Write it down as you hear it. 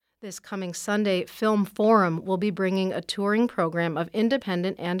This coming Sunday, Film Forum will be bringing a touring program of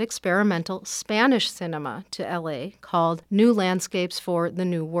independent and experimental Spanish cinema to LA called New Landscapes for the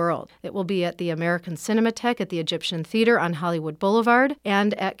New World. It will be at the American Cinematheque at the Egyptian Theater on Hollywood Boulevard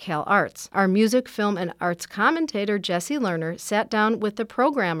and at Cal Arts. Our music, film, and arts commentator Jesse Lerner sat down with the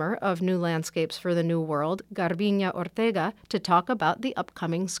programmer of New Landscapes for the New World, Garbiña Ortega, to talk about the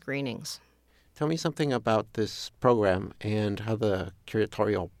upcoming screenings. Tell me something about this program and how the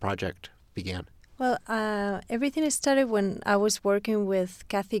curatorial project began. Well, everything started when I was working with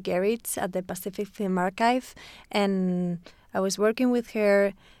Kathy Geritz at the Pacific Film Archive, and I was working with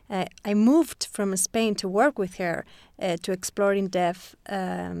her. I moved from Spain to work with her to explore in depth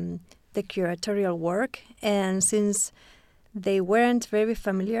the curatorial work, and since they weren't very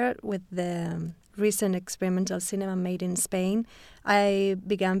familiar with the recent experimental cinema made in Spain, I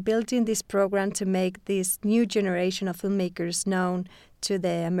began building this program to make this new generation of filmmakers known to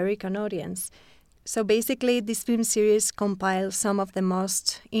the American audience. So basically, this film series compiles some of the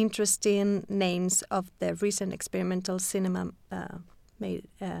most interesting names of the recent experimental cinema made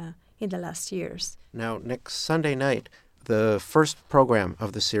in the last years. Now, next Sunday night, the first program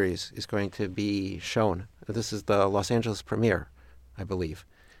of the series is going to be shown. This is the Los Angeles premiere, I believe.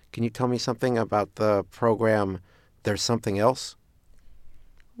 Can you tell me something about the program There's Something Else?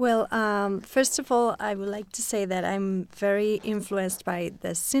 Well, first of all, I would like to say that I'm very influenced by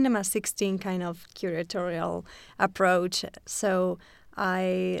the Cinema 16 kind of curatorial approach. So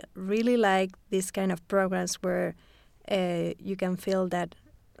I really like these kind of programs where you can feel that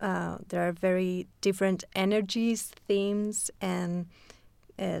there are very different energies, themes, and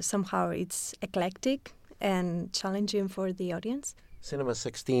somehow it's eclectic and challenging for the audience. Cinema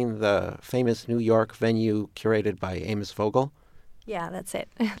 16, the famous New York venue curated by Amos Vogel. Yeah, that's it.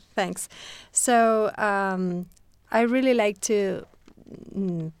 Thanks. So I really like to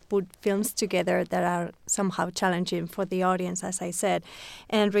put films together that are somehow challenging for the audience, as I said.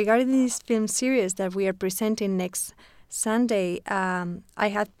 And regarding this film series that we are presenting next Sunday, I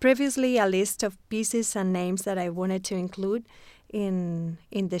had previously a list of pieces and names that I wanted to include in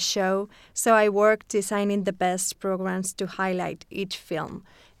the show. So I worked designing the best programs to highlight each film.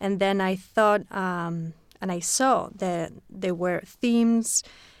 And then I thought, and I saw that there were themes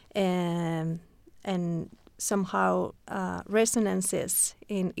and somehow resonances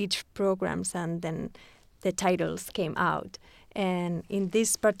in each programs, and then the titles came out. And in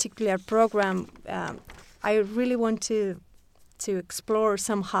this particular program, I really want to explore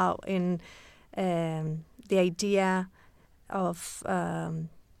somehow in the idea of,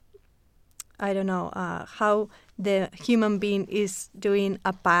 how the human being is doing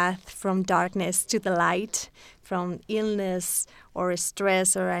a path from darkness to the light, from illness or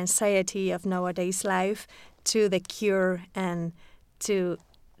stress or anxiety of nowadays life to the cure and to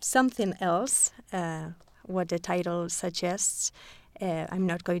something else, what the title suggests. I'm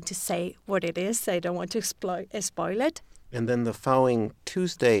not going to say what it is. I don't want to spoil it. And then the following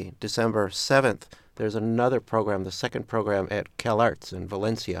Tuesday, December 7th, there's another program, the second program at Cal Arts in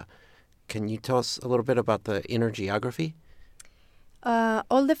Valencia. Can you tell us a little bit about the inner geography?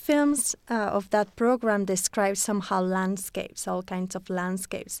 All the films of that program describe somehow landscapes, all kinds of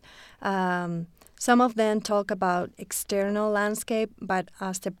landscapes. Some of them talk about external landscape, but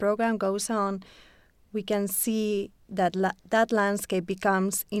as the program goes on, we can see that that landscape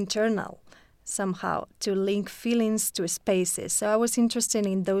becomes internal somehow to link feelings to spaces. So I was interested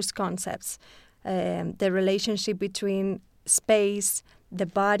in those concepts, the relationship between space, the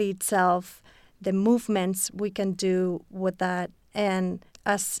body itself, the movements we can do with that, and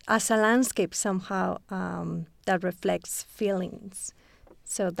as a landscape somehow that reflects feelings.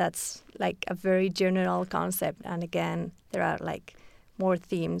 So that's like a very general concept. And again, there are like more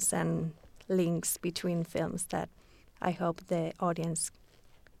themes and links between films that I hope the audience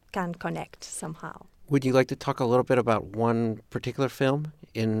can connect somehow. Would you like to talk a little bit about one particular film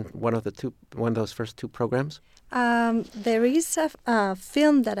in one of those first two programs? There is a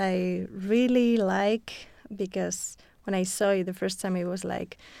film that I really like because when I saw it the first time, it was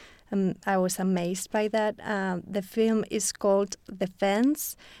like I was amazed by that. The film is called The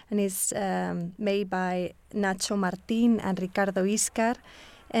Fence, and it's made by Nacho Martin and Ricardo Iscar.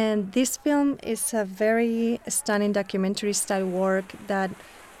 And this film is a very stunning documentary-style work that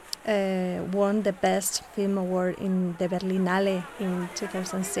won the Best Film Award in the Berlinale in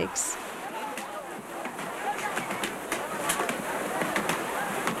 2006.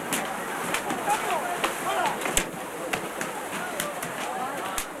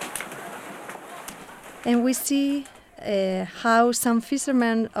 And we see how some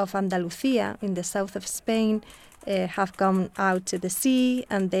fishermen of Andalusia in the south of Spain have gone out to the sea,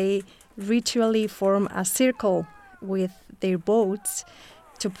 and they ritually form a circle with their boats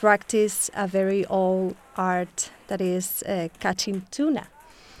to practice a very old art that is catching tuna.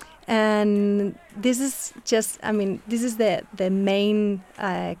 And this is just, this is the main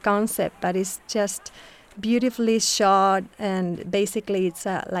concept, but it's just beautifully shot, and basically it's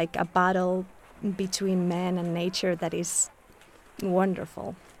like a battle between man and nature that is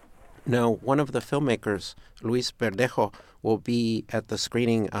wonderful. Now, one of the filmmakers, Luis Verdejo, will be at the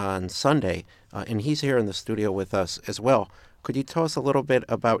screening on Sunday, and he's here in the studio with us as well. Could you tell us a little bit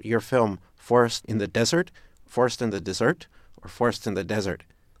about your film, Forest in the Desert, Forest in the Desert, or Forest in the Desert?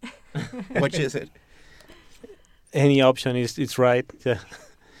 Which is it? Any option is right. Yeah.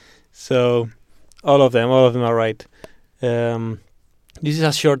 So all of them are right. This is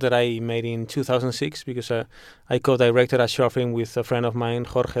a short that I made in 2006 because I co-directed a short film with a friend of mine,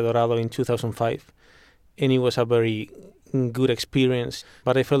 Jorge Dorado, in 2005. And it was a very good experience.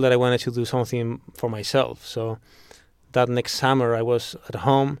 But I felt that I wanted to do something for myself. So that next summer I was at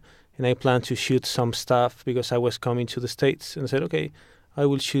home and I planned to shoot some stuff because I was coming to the States, and I said, okay, I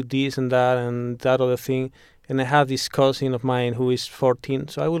will shoot this and that other thing. And I have this cousin of mine who is 14,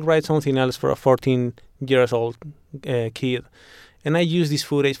 so I will write something else for a 14-year-old kid. And I use this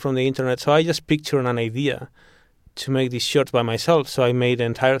footage from the internet, so I just pictured an idea to make this short by myself. So I made the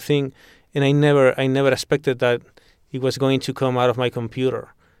entire thing, and I never expected that it was going to come out of my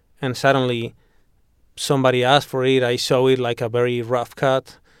computer. And suddenly somebody asked for it. I saw it like a very rough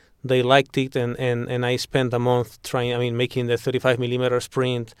cut. They liked it, and I spent a month making the 35mm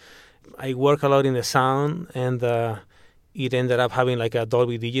print. I work a lot in the sound, and it ended up having like a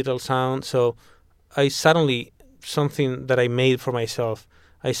Dolby Digital sound. So something that I made for myself,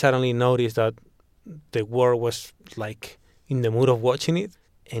 I suddenly noticed that the world was like in the mood of watching it,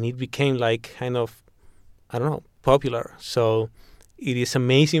 and it became like kind of, popular. So it is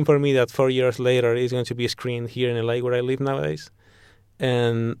amazing for me that 4 years later it's going to be screened here in LA where I live nowadays.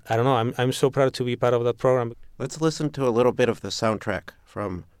 And I'm so proud to be part of that program. Let's listen to a little bit of the soundtrack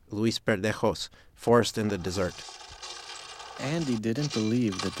from Luis Verdejo's Forest in the Desert. Andy didn't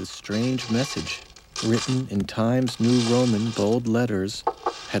believe that the strange message, written in Times New Roman bold letters,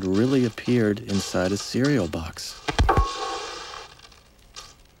 had really appeared inside a cereal box.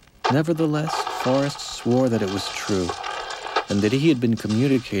 Nevertheless, Forrest swore that it was true, and that he had been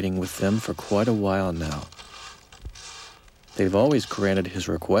communicating with them for quite a while now. They've always granted his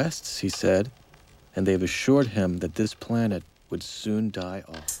requests, he said, and they've assured him that this planet would soon die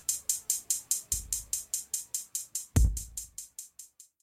off.